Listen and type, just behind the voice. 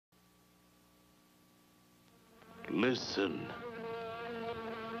Listen.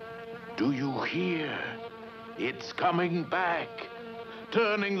 Do you hear? It's coming back,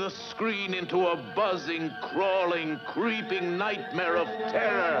 turning the screen into a buzzing, crawling, creeping nightmare of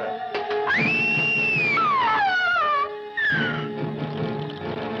terror.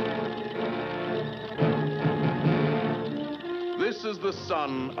 This is the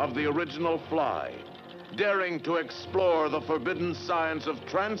son of the original fly, daring to explore the forbidden science of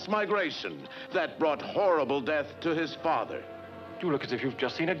transmigration that brought horrible death to his father. You look as if you've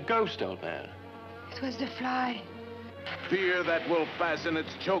just seen a ghost, old man. It was the fly. Fear that will fasten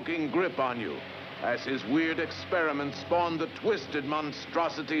its choking grip on you, as his weird experiments spawn the twisted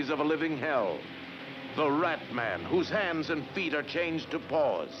monstrosities of a living hell. The rat man, whose hands and feet are changed to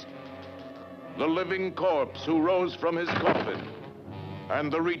paws. The living corpse who rose from his coffin. And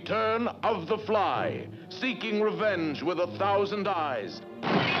the return of the fly, seeking revenge with 1,000 eyes.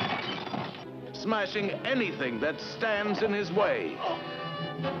 Smashing anything that stands in his way.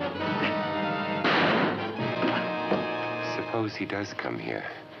 Suppose he does come here.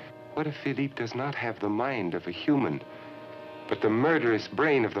 What if Philippe does not have the mind of a human, but the murderous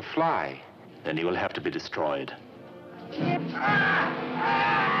brain of the fly? Then he will have to be destroyed.